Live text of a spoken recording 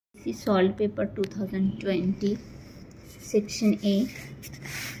CBSE Solved Paper 2020, Section A.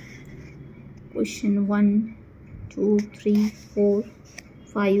 Question 1, 2, 3, 4,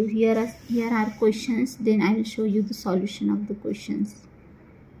 5. Here are questions. Then I will show you the solution of the questions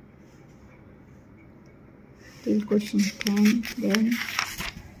till question 10. Then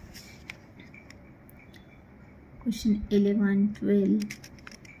question 11, 12,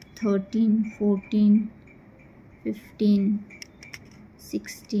 13, 14, 15,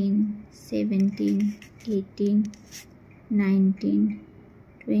 16, 17, 18, 19,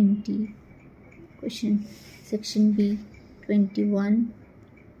 20. Question section B, 21.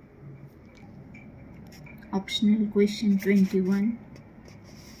 Optional question 21,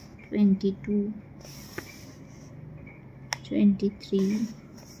 22, 23,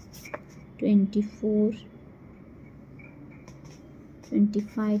 24,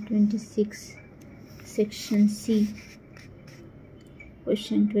 25, 26. Section C,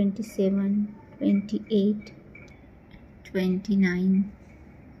 question 27, 28, 29,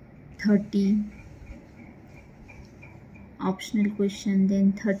 30. Optional question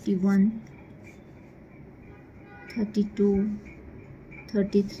then 31, 32,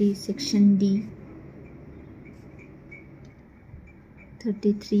 33. Section D,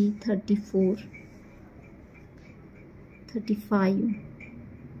 33, 34, 35.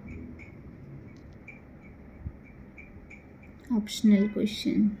 Optional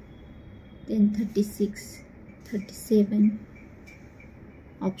question then 36, 37.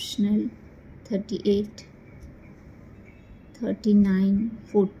 Optional 38, 39,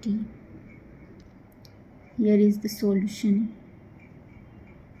 40. Here is the solution.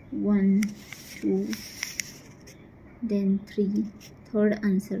 1, 2, then 3. Third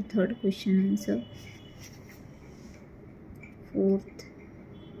answer, third question answer. Fourth,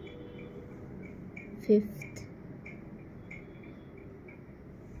 fifth,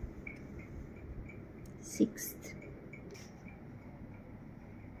 sixth,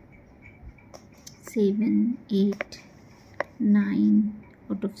 7, 8, 9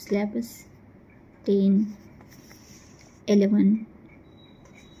 out of syllabus, 10, 11,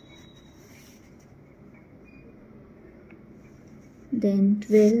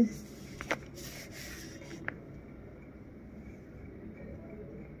 12,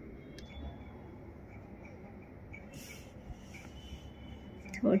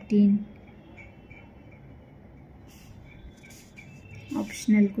 13.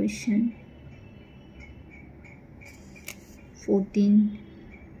 Optional question 14,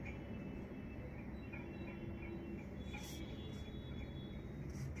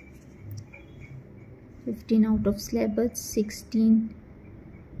 15 out of syllabus, 16,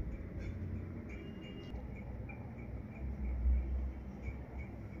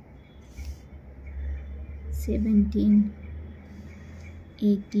 17,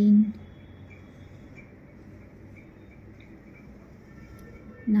 18,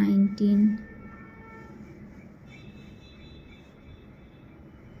 19,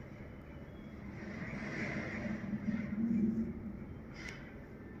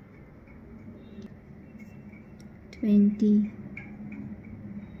 20,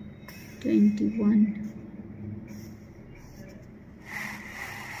 21,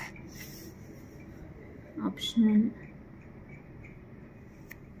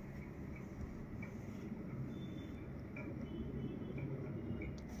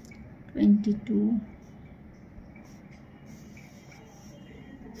 22,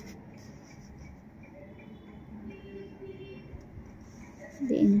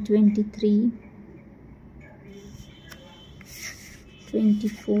 23,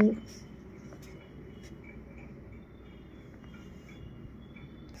 24,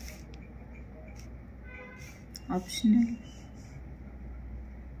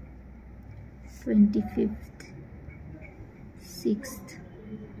 25th, 6th,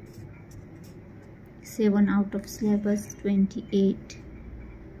 7 out of syllabus, 28,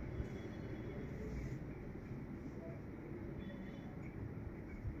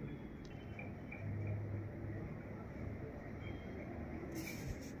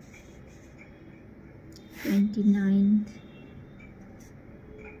 29th,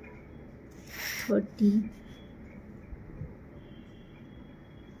 30,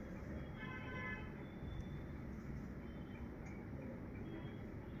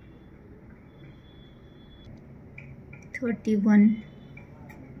 31,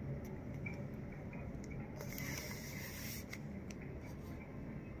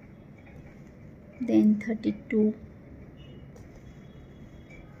 32,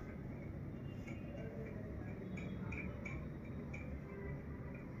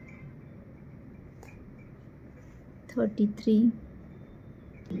 33,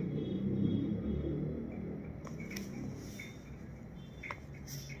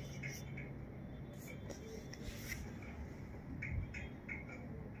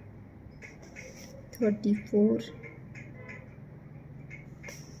 34,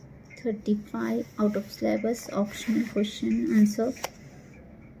 35 out of syllabus, optional question answer.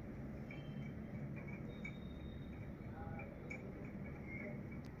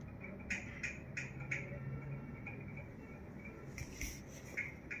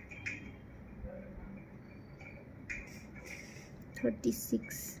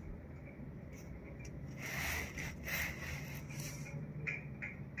 $36,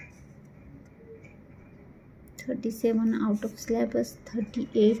 37 out of syllabus,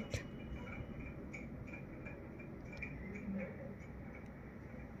 38,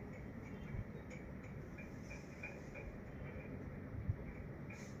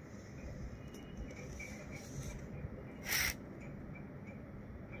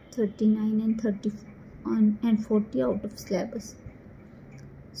 39 and 30 and 40 out of syllabus.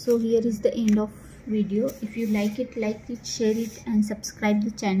 So here is the end of video. If you like it, share it and subscribe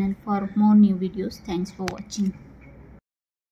the channel for more new videos. Thanks for watching.